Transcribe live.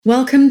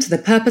Welcome to the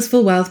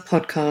Purposeful Wealth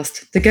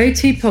Podcast, the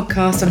go-to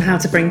podcast on how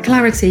to bring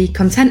clarity,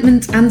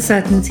 contentment and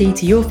certainty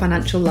to your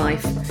financial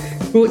life.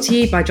 Brought to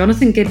you by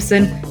Jonathan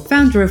Gibson,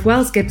 founder of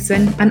Wells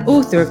Gibson and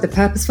author of the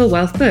Purposeful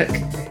Wealth book.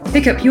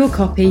 Pick up your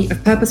copy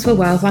of Purposeful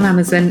Wealth on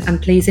Amazon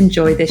and please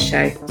enjoy this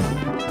show.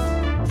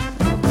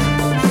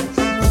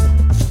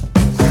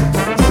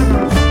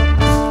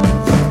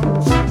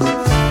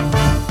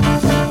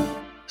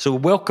 So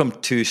welcome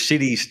to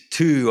Series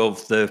 2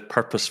 of the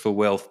Purposeful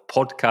Wealth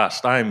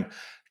podcast. I'm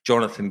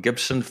Jonathan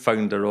Gibson,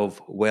 founder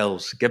of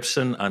Wells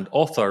Gibson and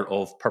author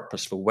of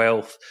Purposeful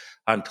Wealth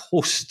and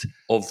host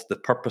of the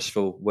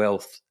Purposeful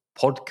Wealth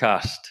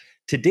podcast.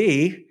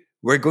 Today,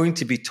 we're going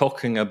to be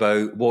talking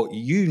about what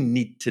you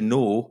need to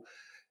know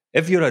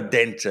if you're a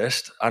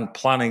dentist and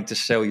planning to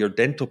sell your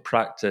dental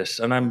practice.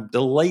 And I'm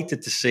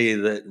delighted to say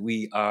that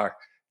we are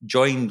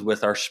joined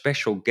with our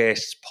special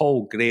guests,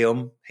 Paul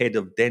Graham, Head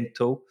of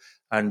Dental,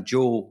 and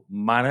Joe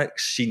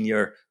Mannix,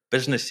 Senior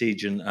Business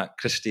Agent at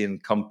Christie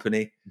Co,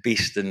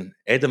 based in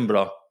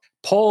Edinburgh.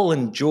 Paul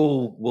and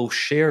Joe will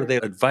share their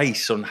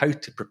advice on how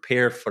to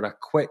prepare for a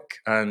quick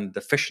and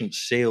efficient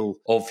sale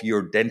of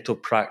your dental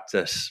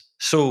practice.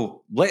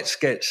 So let's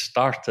get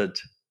started.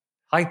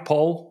 Hi,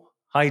 Paul.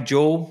 Hi,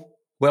 Joe.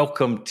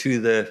 Welcome to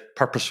the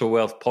Purposeful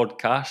Wealth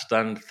podcast,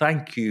 and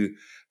thank you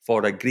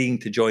for agreeing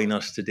to join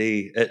us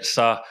today. It is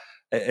a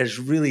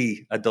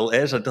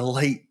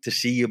delight to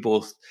see you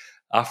both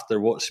after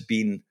what's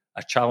been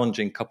a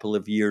challenging couple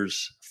of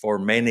years for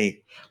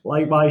many.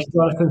 Likewise,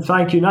 Jonathan.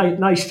 Thank you.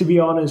 Nice to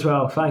be on as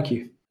well. Thank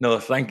you.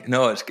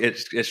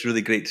 It's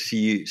really great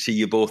to see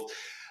you both.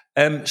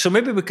 So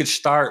maybe we could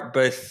start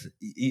with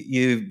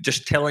you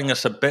just telling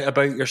us a bit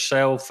about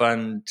yourself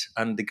and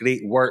the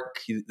great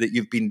work that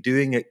you've been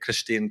doing at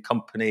Christie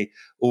Co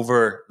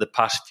over the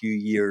past few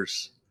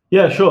years.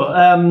 Yeah, sure.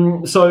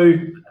 So,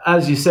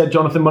 as you said,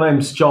 Jonathan, my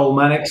name's Joel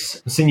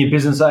Mannix, Senior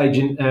Business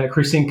Agent at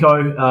Christie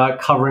Co,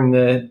 covering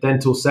the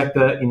dental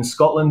sector in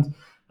Scotland.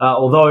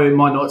 Although it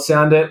might not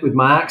sound it with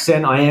my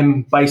accent, I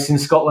am based in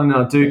Scotland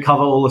and I do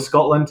cover all of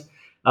Scotland.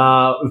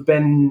 We've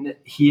been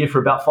here for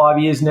about 5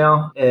 years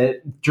now.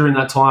 During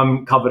that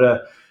time,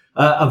 covered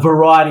a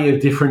variety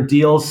of different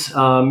deals,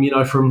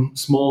 from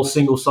small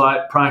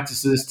single-site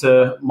practices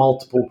to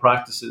multiple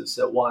practices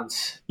at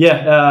once.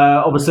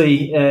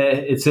 Obviously,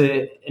 it's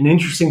an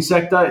interesting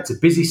sector. It's a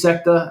busy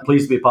sector.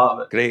 Pleased to be a part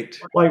of it.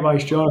 Great.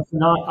 Likewise, Jonathan.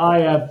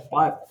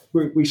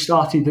 We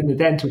started in the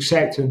dental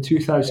sector in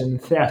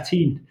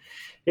 2013.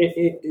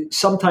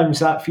 Sometimes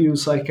that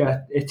feels like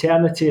an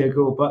eternity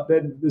ago, but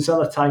then there's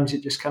other times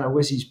it just kind of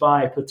whizzes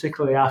by,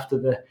 particularly after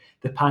the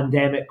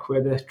pandemic,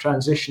 where the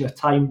transition of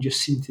time just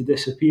seemed to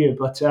disappear.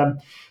 But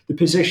the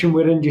position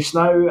we're in just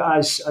now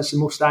as the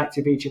most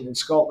active agent in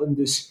Scotland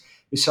is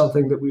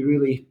something that we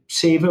really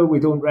savour. We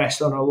don't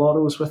rest on our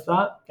laurels with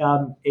that.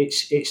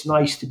 It's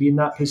nice to be in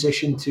that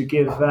position to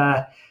give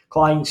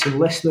clients and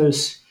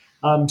listeners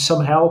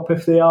some help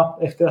if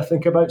they're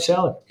thinking about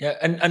selling. Yeah,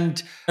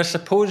 and I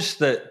suppose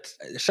that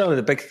certainly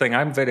the big thing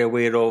I'm very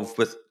aware of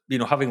with,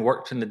 having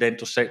worked in the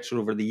dental sector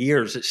over the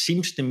years, it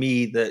seems to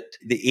me that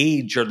the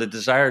age or the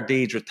desired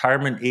age,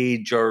 retirement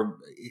age,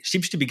 it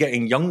seems to be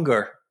getting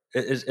younger.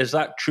 Is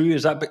that true?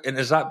 Is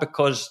that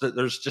because that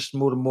there's just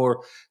more and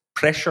more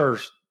pressure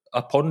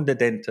upon the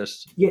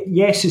dentist?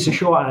 Yes, is a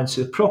short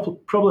answer.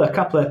 Probably a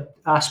couple of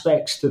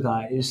aspects to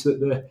that is that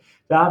the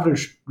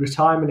average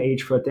retirement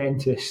age for a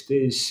dentist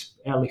is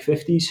early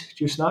 50s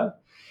just now.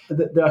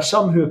 There are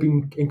some who have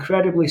been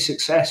incredibly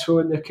successful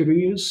in their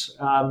careers.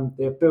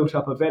 They've built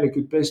up a very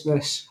good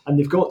business and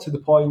they've got to the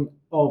point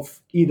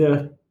of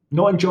either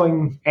not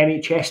enjoying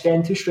NHS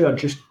dentistry or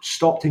just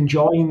stopped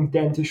enjoying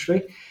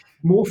dentistry.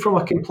 More from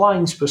a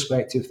compliance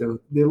perspective, though.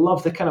 They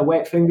love the kind of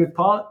wet-fingered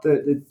part,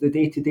 the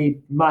day-to-day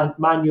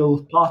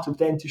manual part of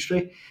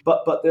dentistry,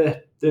 but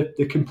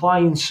the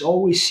compliance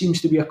always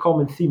seems to be a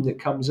common theme that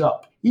comes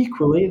up.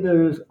 Equally,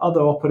 there's other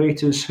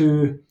operators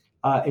who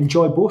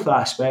enjoy both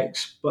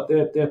aspects, but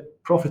they're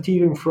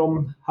profiteering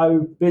from how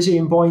busy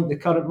and buoyant the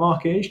current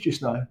market is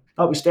just now.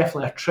 That was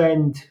definitely a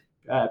trend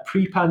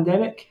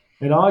pre-pandemic,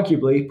 and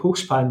arguably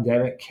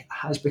post-pandemic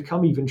has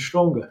become even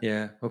stronger.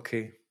 Yeah,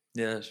 okay.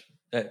 Yeah,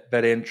 it's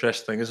very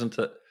interesting, isn't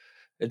it?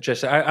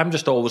 Interesting. I'm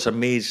just always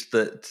amazed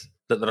that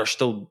there are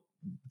still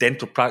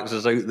dental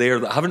practices out there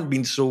that haven't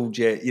been sold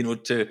yet,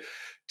 to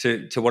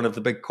one of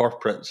the big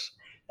corporates.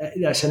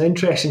 That's an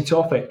interesting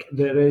topic.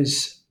 There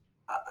is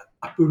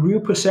a real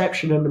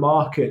perception in the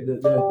market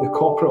that the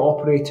corporate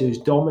operator is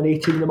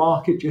dominating the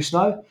market just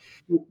now.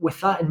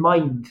 With that in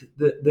mind,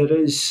 that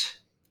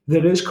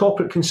there is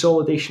corporate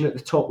consolidation at the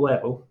top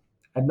level,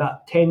 and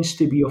that tends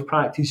to be of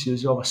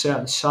practices of a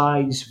certain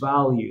size,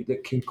 value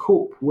that can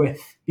cope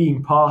with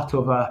being part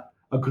of a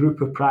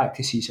group of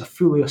practices, a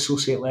fully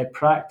associate-led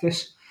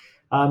practice.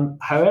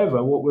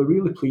 However, what we're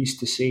really pleased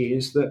to see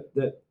is that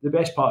the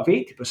best part of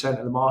 80%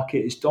 of the market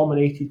is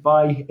dominated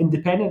by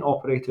independent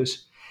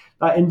operators.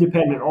 That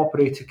independent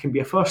operator can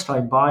be a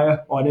first-time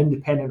buyer or an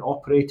independent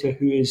operator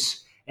who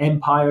is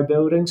empire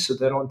building, so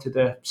they're on to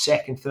their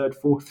second, third,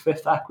 fourth,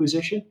 fifth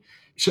acquisition.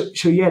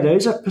 So yeah, there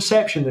is a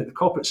perception that the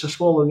corporates are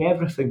swallowing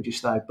everything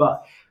just now,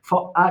 but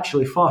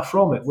actually far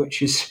from it,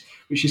 which is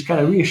kind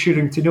of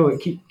reassuring to know.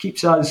 It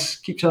keeps us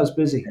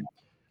busy.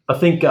 I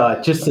think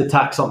just to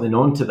tack something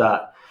onto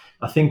that,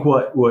 I think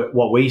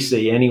what we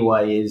see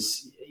anyway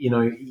is,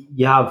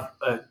 you have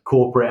a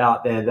corporate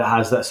out there that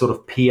has that sort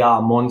of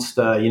PR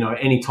monster,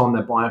 anytime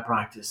they buy a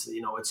practice,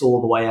 it's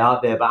all the way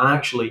out there. But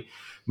actually,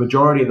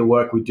 majority of the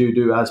work we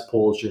do, as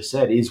Paul's just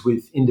said, is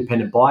with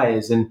independent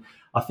buyers. And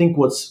I think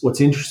what's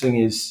interesting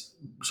is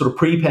sort of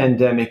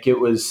pre-pandemic, it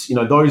was,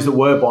 those that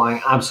were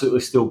buying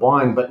absolutely still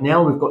buying. But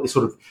now we've got this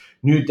sort of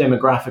new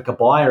demographic of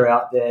buyer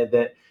out there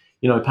that,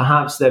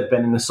 perhaps they've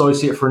been an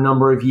associate for a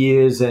number of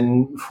years,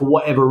 and for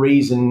whatever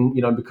reason,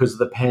 because of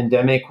the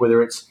pandemic,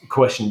 whether it's a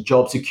question of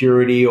job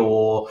security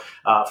or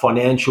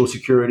financial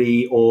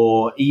security,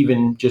 or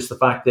even just the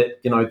fact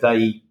that,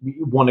 they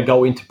want to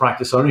go into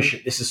practice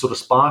ownership, this has sort of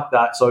sparked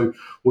that. So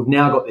we've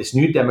now got this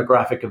new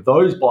demographic of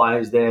those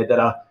buyers there that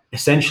are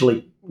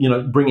essentially,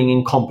 bringing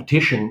in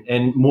competition,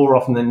 and more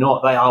often than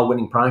not, they are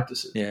winning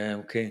practices. Yeah,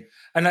 okay.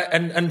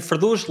 And for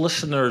those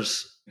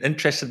listeners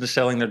interested in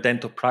selling their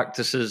dental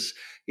practices,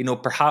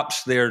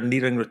 perhaps they're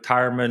nearing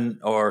retirement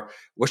or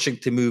wishing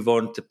to move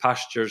on to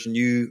pastures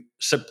new,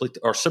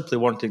 simply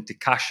wanting to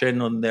cash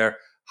in on their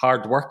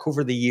hard work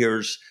over the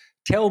years.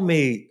 Tell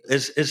me,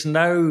 is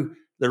now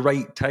the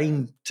right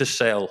time to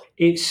sell?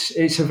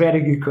 It's a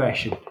very good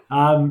question.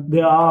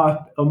 There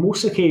are, on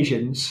most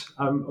occasions,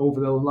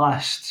 over the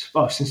last,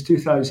 since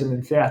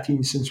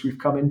 2013, since we've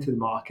come into the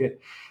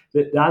market,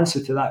 the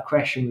answer to that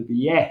question would be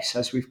yes.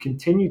 As we've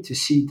continued to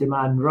see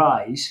demand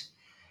rise,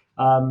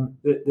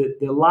 the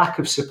lack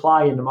of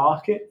supply in the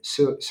market.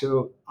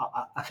 So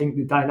I think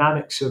the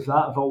dynamics of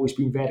that have always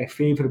been very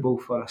favourable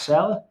for a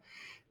seller.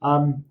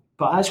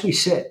 But as we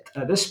sit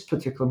at this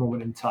particular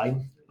moment in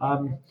time,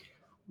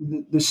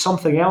 there's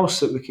something else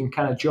that we can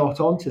kind of jot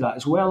onto that.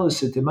 As well as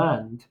the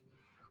demand,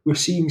 we're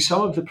seeing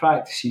some of the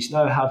practices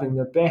now having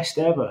their best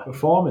ever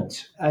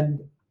performance.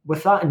 And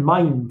with that in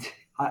mind,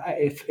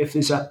 if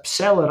there's a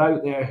seller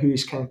out there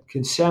who's kind of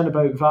concerned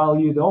about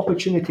value, the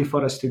opportunity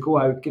for us to go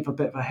out, give a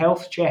bit of a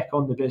health check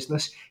on the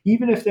business,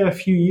 even if they're a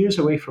few years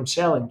away from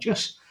selling,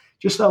 just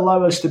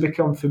allow us to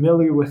become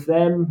familiar with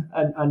them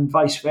and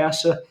vice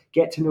versa,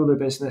 get to know the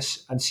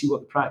business and see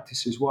what the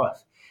practice is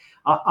worth.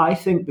 I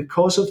think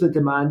because of the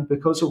demand,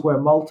 because of where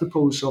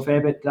multiples of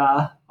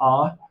EBITDA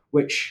are,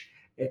 which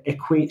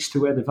equates to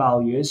where the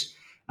value is,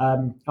 at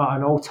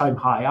an all-time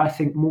high, I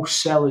think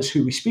most sellers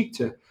who we speak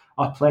to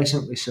are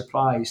pleasantly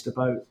surprised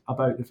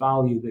about the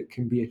value that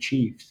can be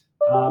achieved.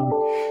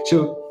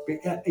 So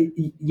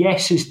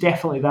yes is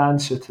definitely the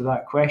answer to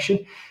that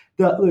question.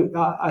 Look,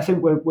 I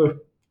think we're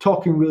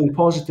talking really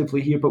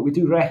positively here, but we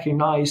do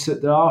recognise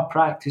that there are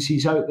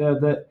practices out there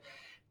that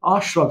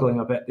are struggling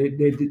a bit.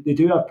 They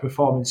do have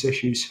performance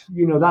issues.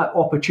 That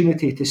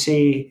opportunity to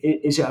say,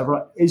 is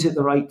it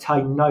the right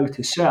time now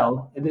to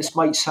sell? And this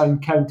might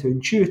sound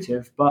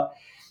counterintuitive, but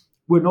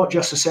we're not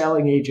just a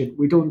selling agent.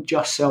 We don't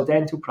just sell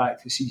dental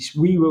practices.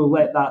 We will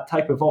let that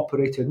type of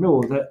operator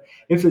know that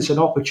if there's an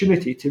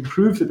opportunity to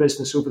improve the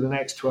business over the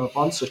next 12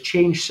 months or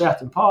change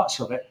certain parts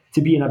of it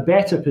to be in a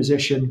better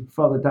position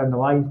further down the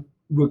line,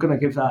 we're going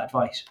to give that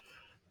advice.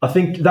 I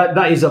think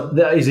that is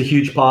a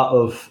huge part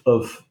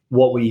of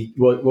what we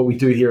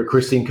do here at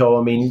Christie Co.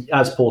 I mean,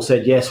 as Paul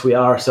said, yes, we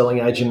are a selling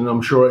agent, and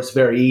I'm sure it's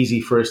very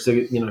easy for us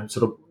to,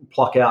 sort of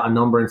pluck out a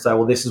number and say,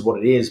 well, this is what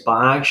it is.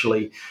 But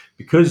actually,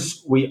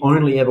 because we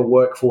only ever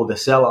work for the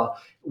seller,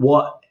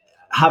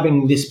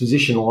 having this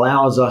position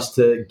allows us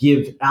to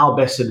give our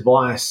best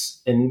advice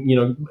and,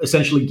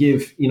 essentially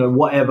give,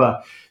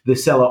 whatever the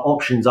seller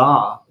options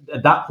are.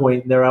 At that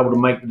point, they're able to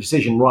make the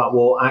decision, right,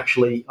 well,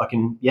 actually, I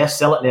can,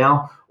 sell it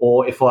now.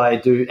 Or if I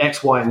do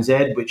X, Y, and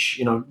Z,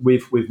 which,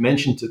 we've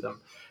mentioned to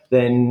them,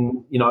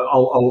 then,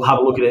 I'll have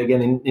a look at it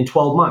again in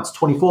 12 months,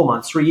 24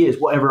 months, 3 years,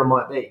 whatever it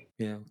might be.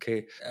 Yeah,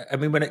 okay. I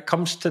mean, when it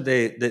comes to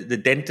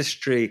the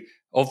dentistry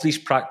of these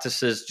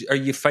practices, are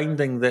you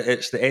finding that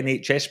it's the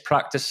NHS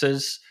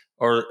practices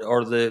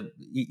or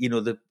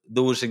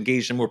those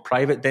engaged in more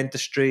private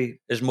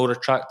dentistry is more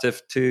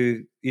attractive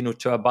to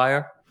a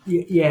buyer?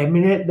 Yeah, I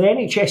mean, the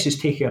NHS is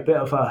taking a bit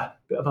of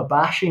a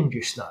bashing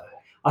just now.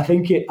 I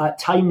think at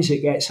times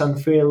it gets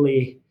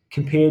unfairly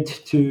compared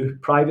to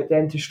private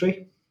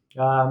dentistry.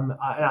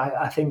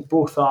 I think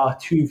both are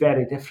two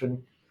very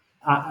different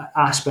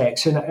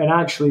aspects. And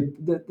actually,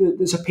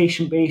 there's a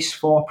patient base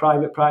for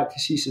private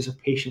practices, there's a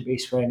patient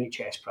base for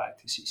NHS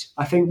practices.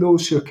 I think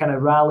those who are kind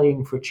of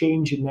rallying for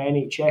change in the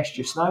NHS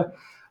just now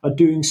are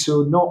doing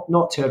so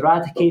not to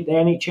eradicate the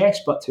NHS,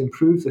 but to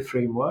improve the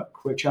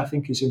framework, which I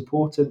think is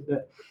important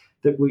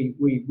that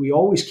we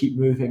always keep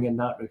moving in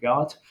that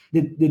regard.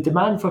 The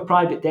demand for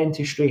private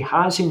dentistry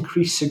has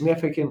increased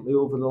significantly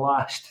over the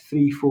last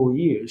 3-4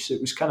 years.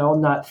 It was kind of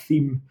on that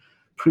theme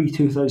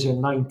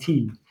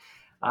pre-2019.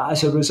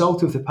 As a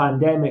result of the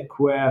pandemic,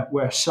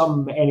 where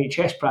some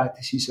NHS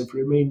practices have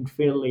remained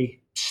fairly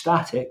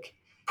static,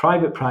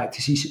 private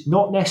practices,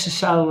 not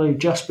necessarily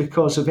just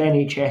because of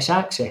NHS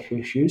access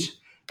issues,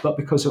 but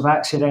because of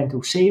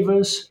accidental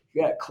savers,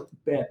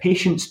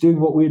 patients doing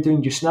what we're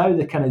doing just now,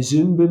 the kind of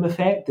Zoom boom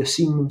effect. They're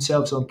seeing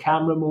themselves on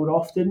camera more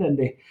often, and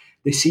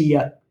they see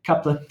a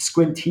couple of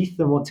squint teeth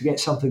and want to get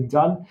something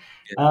done.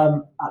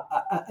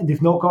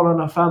 They've not gone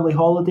on a family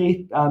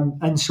holiday,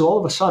 and so all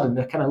of a sudden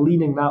they're kind of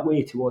leaning that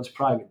way towards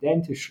private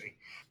dentistry.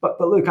 But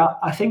look,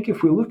 I think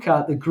if we look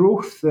at the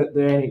growth that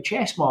the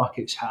NHS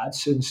market's had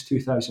since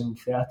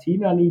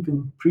 2013 and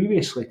even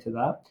previously to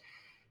that,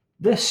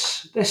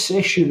 this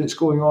issue that's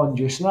going on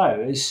just now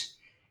is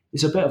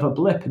a bit of a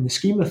blip in the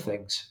scheme of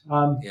things.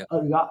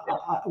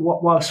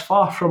 Whilst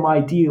far from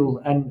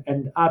ideal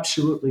and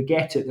absolutely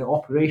get it that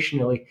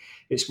operationally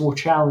it's more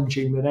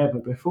challenging than ever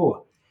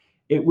before,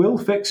 it will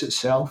fix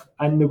itself,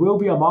 and there will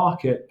be a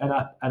market and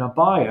a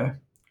buyer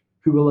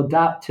who will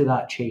adapt to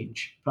that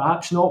change.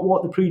 Perhaps not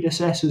what the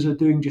predecessors are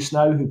doing just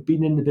now, who've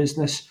been in the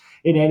business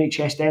in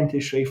NHS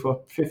dentistry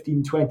for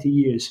 15, 20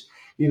 years.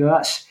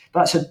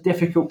 That's a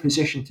difficult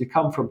position to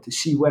come from, to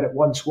see where it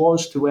once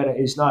was to where it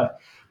is now.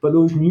 But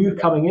those new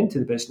coming into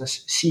the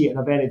business see it in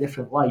a very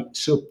different light.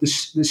 So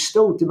there's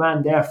still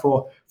demand there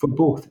for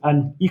both.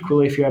 And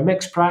equally, if you're a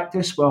mixed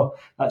practice, well,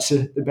 that's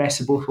the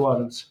best of both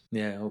worlds.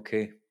 Yeah,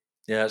 okay.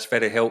 Yeah, that's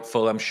very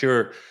helpful. I'm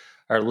sure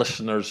our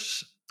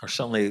listeners, or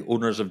certainly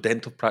owners of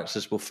dental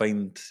practices, will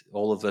find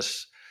all of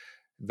this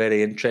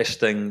very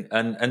interesting.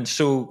 And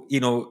so,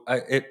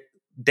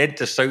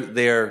 dentists out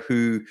there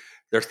who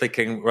they're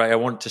thinking, right, I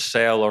want to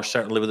sell, or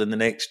certainly within the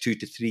next 2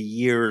 to 3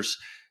 years,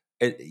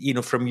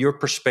 from your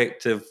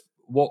perspective,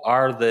 what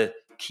are the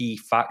key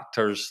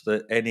factors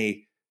that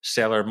any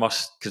seller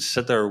must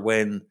consider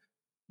when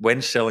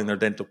selling their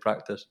dental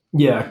practice?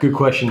 Yeah, good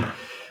question.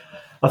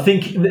 I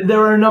think there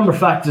are a number of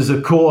factors,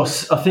 of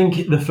course. I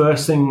think the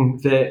first thing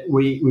that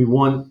we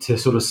want to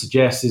sort of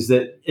suggest is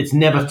that it's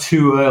never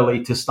too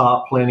early to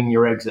start planning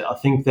your exit. I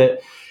think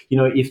that,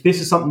 if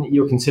this is something that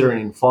you're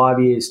considering in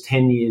 5 years,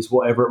 10 years,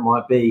 whatever it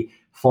might be,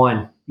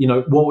 fine.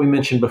 What we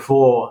mentioned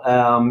before,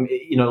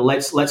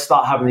 let's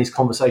start having these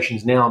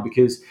conversations now,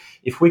 because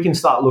if we can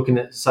start looking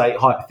at, say,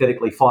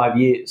 hypothetically 5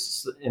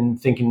 years and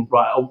thinking,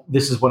 right,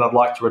 this is when I'd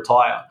like to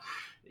retire,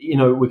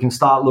 we can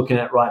start looking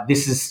at, right,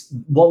 this is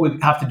what we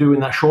have to do in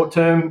that short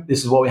term.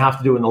 This is what we have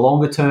to do in the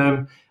longer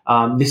term.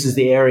 This is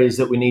the areas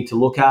that we need to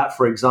look at.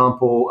 For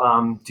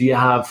example, do you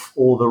have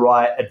all the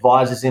right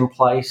advisors in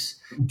place?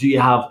 Do you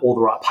have all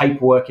the right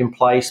paperwork in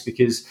place?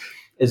 Because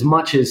as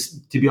much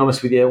as, to be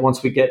honest with you,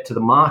 once we get to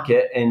the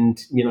market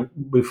and,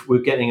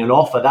 we're getting an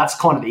offer, that's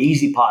kind of the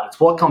easy part. It's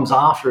what comes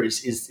after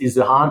is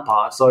the hard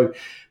part. So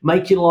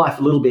make your life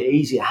a little bit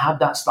easier. Have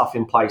that stuff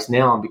in place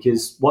now,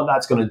 because what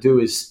that's going to do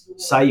is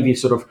save you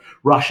sort of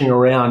rushing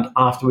around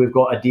after we've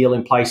got a deal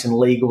in place and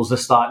legals are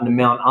starting to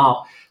mount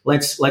up.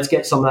 Let's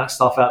get some of that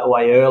stuff out of the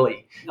way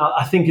early.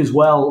 I think as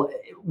well,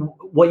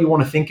 what you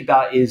want to think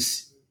about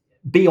is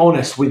be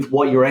honest with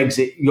what your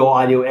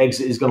ideal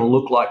exit is going to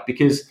look like.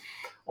 Because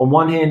on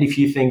one hand, if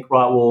you think,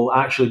 right, well,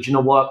 actually, do you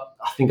know what?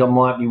 I think I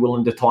might be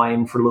willing to tie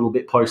in for a little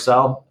bit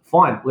post-sale.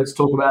 Fine, let's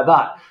talk about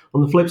that.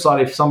 On the flip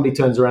side, if somebody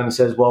turns around and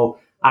says, well,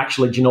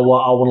 actually, do you know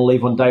what? I want to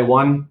leave on day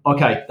one.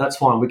 Okay, that's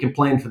fine. We can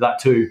plan for that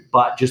too.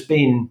 But just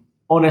being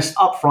honest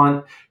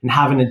upfront and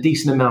having a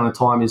decent amount of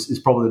time is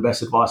probably the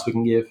best advice we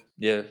can give.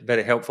 Yeah,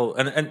 very helpful.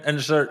 And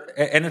is there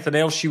anything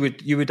else you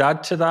would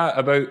add to that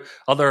about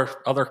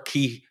other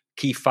key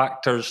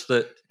factors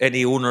that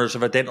any owners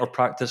of a dental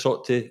practice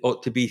ought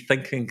to be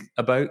thinking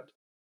about?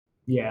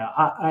 Yeah,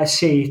 I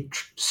say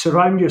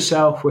surround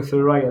yourself with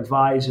the right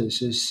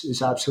advisors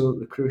is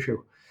absolutely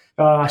crucial.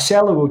 A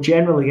seller will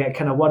generally get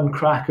kind of one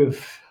crack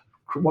of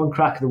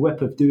the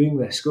whip of doing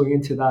this, going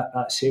into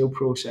that sale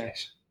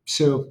process.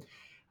 So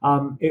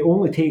it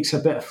only takes a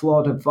bit of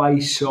flawed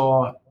advice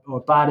or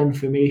bad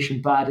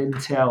information, bad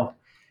intel,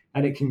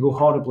 and it can go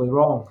horribly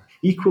wrong.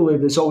 Equally,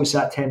 there's always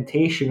that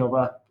temptation of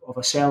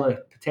a seller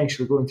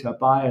potentially going to a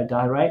buyer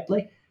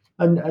directly.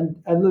 And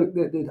look,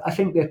 I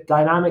think the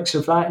dynamics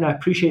of that, and I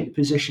appreciate the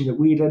position that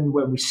we're in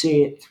when we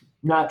say it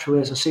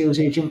naturally as a sales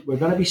agent, we're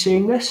going to be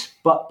saying this,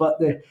 but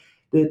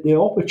the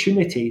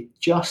opportunity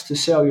just to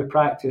sell your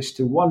practice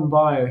to one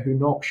buyer who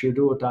knocks your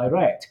door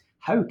direct,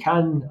 how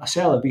can a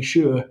seller be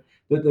sure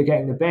that they're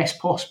getting the best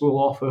possible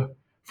offer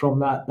from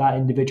that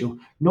individual?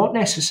 Not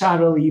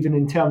necessarily even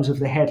in terms of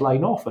the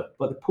headline offer,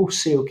 but the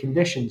post-sale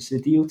conditions, the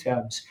deal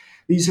terms.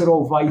 These are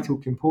all vital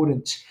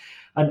components.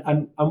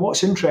 And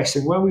what's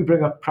interesting, when we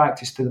bring a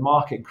practice to the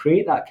market and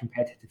create that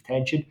competitive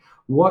tension,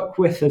 work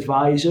with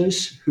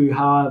advisors who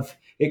have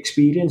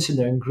experience and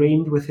they're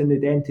ingrained within the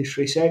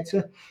dentistry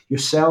sector,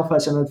 yourself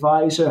as an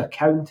advisor,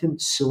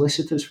 accountants,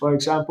 solicitors, for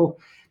example,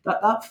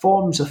 that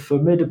forms a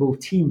formidable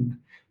team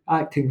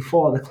acting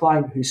for the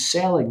client who's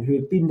selling, who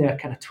have been there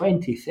kind of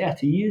 20,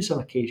 30 years on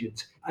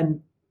occasions.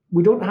 And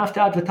we don't have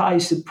to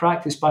advertise the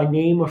practice by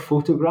name or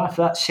photograph.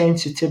 That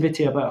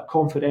sensitivity about a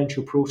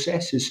confidential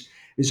process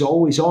is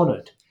always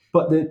honoured.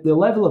 But the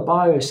level of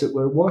buyers that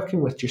we're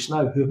working with just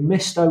now who have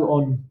missed out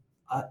on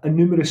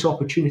numerous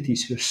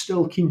opportunities, who are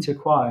still keen to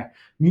acquire,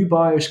 new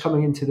buyers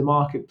coming into the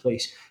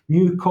marketplace,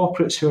 new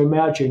corporates who are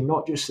emerging,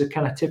 not just the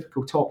kind of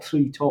typical top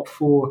 3, top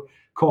 4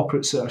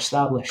 corporates that are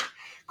established.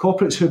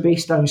 corporates who are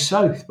based down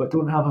south but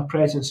don't have a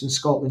presence in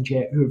Scotland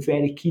yet, who are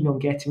very keen on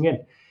getting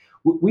in.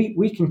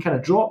 We can kind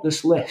of drop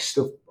this list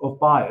of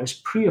buyers,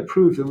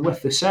 pre-approve them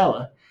with the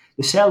seller.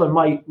 The seller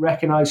might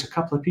recognise a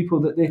couple of people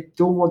that they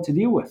don't want to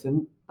deal with,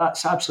 and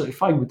that's absolutely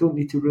fine. We don't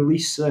need to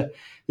release the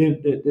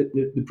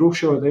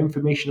brochure or the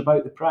information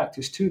about the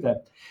practice to them.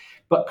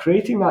 But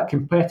creating that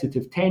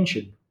competitive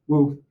tension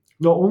will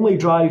not only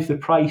drive the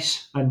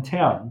price and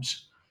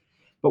terms,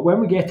 but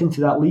when we get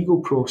into that legal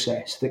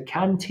process that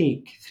can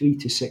take 3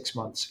 to 6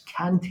 months,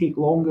 can take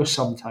longer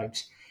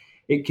sometimes.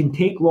 It can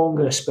take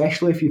longer,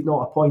 especially if you've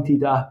not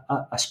appointed a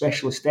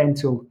specialist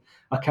dental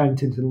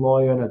accountant and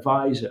lawyer and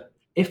advisor.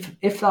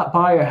 If that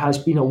buyer has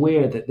been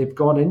aware that they've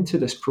gone into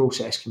this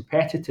process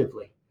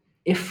competitively,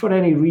 if for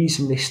any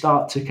reason they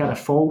start to kind of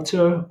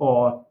falter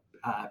or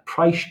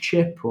price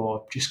chip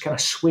or just kind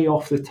of sway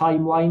off the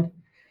timeline,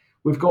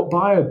 we've got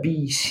buyer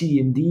B, C,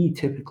 and D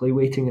typically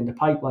waiting in the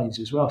pipelines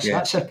as well. So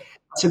that's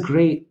a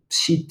great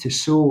seed to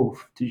sow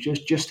to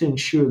just to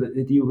ensure that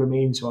the deal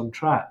remains on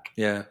track.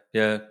 Yeah.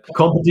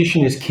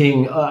 Competition is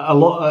king.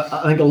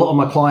 I think a lot of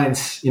my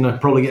clients,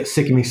 probably get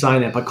sick of me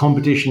saying it, but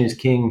competition is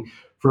king.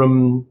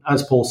 From,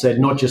 as Paul said,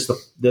 not just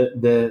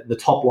the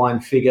top line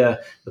figure,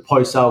 the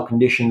post sale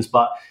conditions,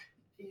 but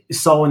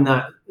sowing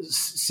that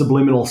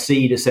subliminal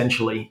seed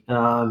essentially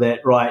that,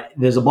 right,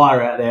 there's a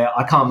buyer out there.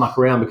 I can't muck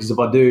around, because if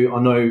I do,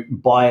 I know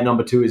buyer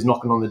number 2 is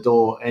knocking on the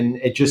door, and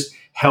it just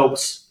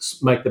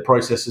helps make the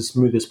process as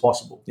smooth as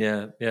possible.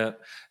 Yeah.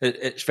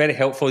 It's very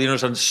helpful.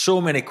 There's so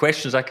many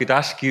questions I could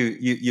ask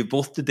you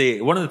both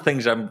today. One of the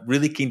things I'm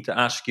really keen to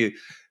ask you,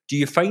 do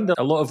you find that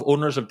a lot of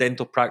owners of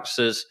dental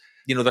practices,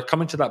 they're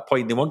coming to that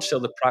point, they want to sell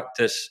the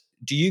practice.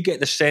 Do you get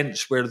the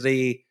sense where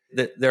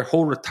their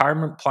whole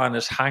retirement plan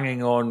is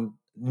hanging on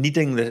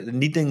needing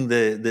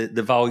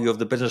the value of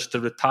the business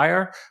to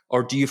retire?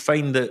 Or do you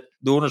find that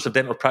the owners of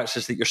dental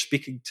practices that you're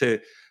speaking to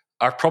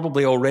are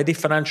probably already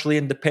financially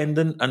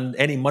independent, and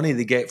any money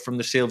they get from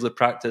the sale of the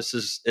practice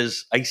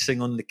is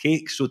icing on the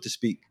cake, so to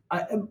speak?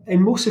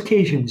 In most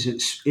occasions,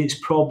 it's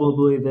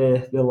probably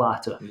the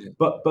latter. Yeah.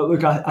 But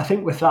look, I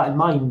think with that in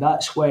mind,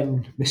 that's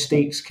when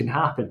mistakes can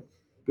happen,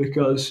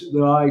 because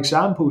there are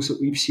examples that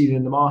we've seen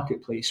in the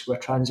marketplace where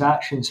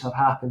transactions have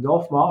happened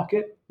off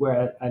market,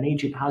 where an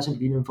agent hasn't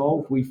been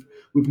involved. We've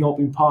not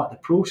been part of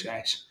the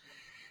process.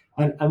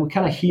 And we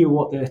kind of hear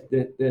what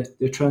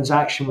the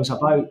transaction was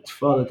about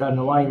further down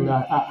the line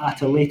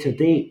at a later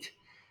date.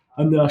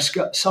 And there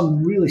are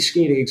some really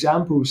scary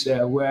examples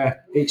there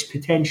where it's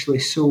potentially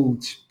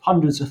sold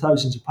hundreds of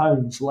thousands of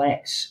pounds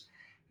less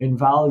in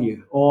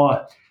value,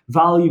 or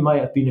value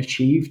might have been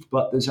achieved,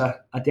 but there's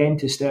a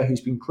dentist there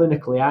who's been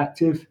clinically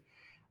active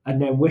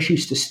and then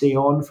wishes to stay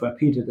on for a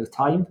period of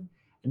time.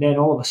 And then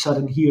all of a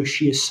sudden he or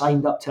she is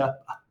signed up to a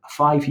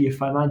 5-year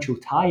financial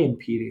tie-in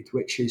period,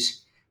 which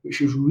is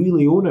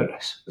really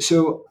onerous.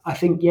 So I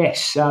think,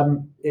 yes,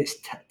 it's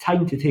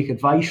time to take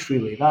advice,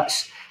 really.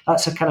 That's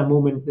a kind of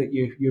moment that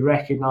you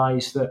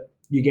recognise that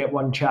you get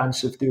one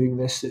chance of doing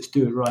this, let's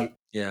do it right.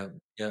 Yeah.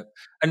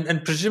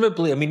 And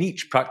presumably,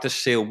 each practice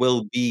sale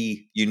will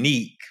be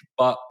unique,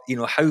 but,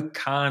 how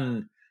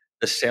can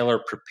the seller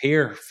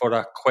prepare for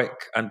a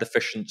quick and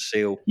efficient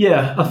sale?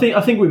 Yeah, I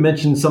think we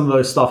mentioned some of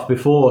those stuff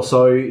before.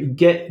 So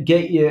get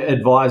your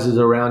advisors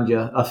around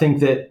you. I think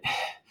that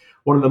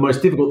one of the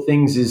most difficult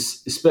things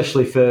is,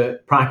 especially for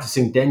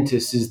practicing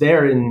dentists, is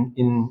they're in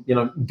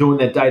doing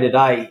their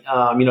day-to-day,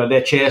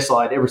 their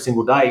chairside every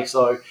single day.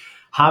 So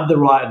have the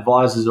right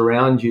advisors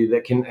around you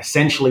that can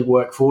essentially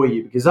work for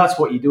you, because that's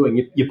what you're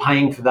doing. You're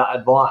paying for that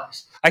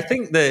advice. I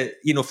think that,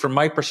 from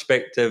my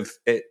perspective,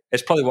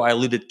 it's probably what I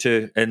alluded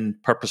to in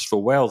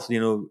Purposeful Wealth,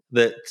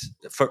 that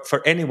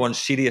for anyone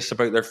serious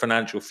about their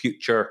financial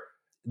future,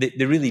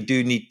 they really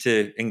do need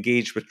to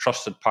engage with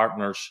trusted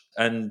partners.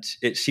 And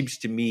it seems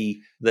to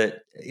me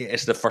that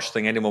it's the first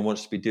thing anyone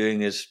wants to be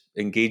doing is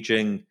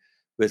engaging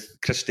with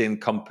Christie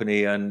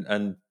Company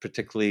and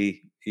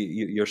particularly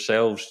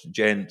yourselves,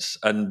 gents,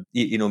 and,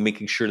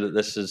 making sure that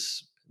this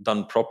is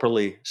done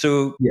properly.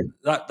 So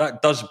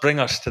that does bring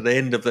us to the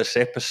end of this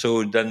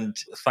episode. And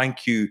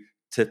thank you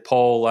to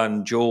Paul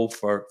and Joe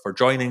for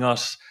joining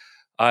us.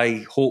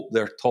 I hope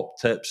their top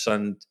tips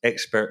and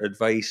expert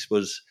advice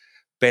was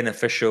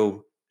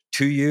beneficial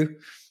to you.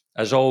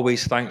 As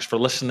always, thanks for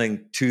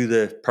listening to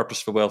the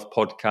Purposeful Wealth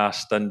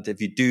podcast. And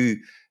if you do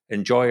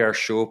enjoy our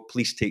show,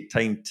 please take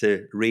time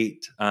to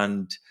rate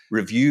and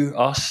review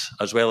us,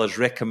 as well as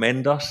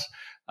recommend us,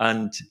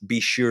 and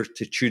be sure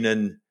to tune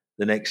in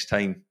the next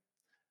time.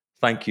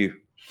 Thank you.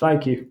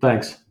 Thank you.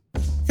 Thanks.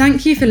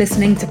 Thank you for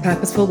listening to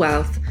Purposeful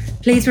Wealth.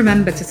 Please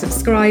remember to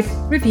subscribe,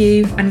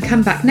 review, and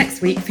come back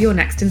next week for your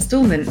next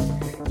instalment.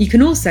 You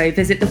can also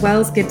visit the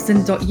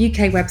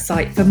wellsgibson.uk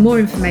website for more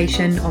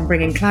information on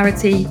bringing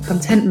clarity,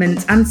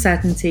 contentment, and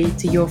certainty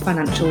to your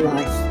financial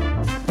life.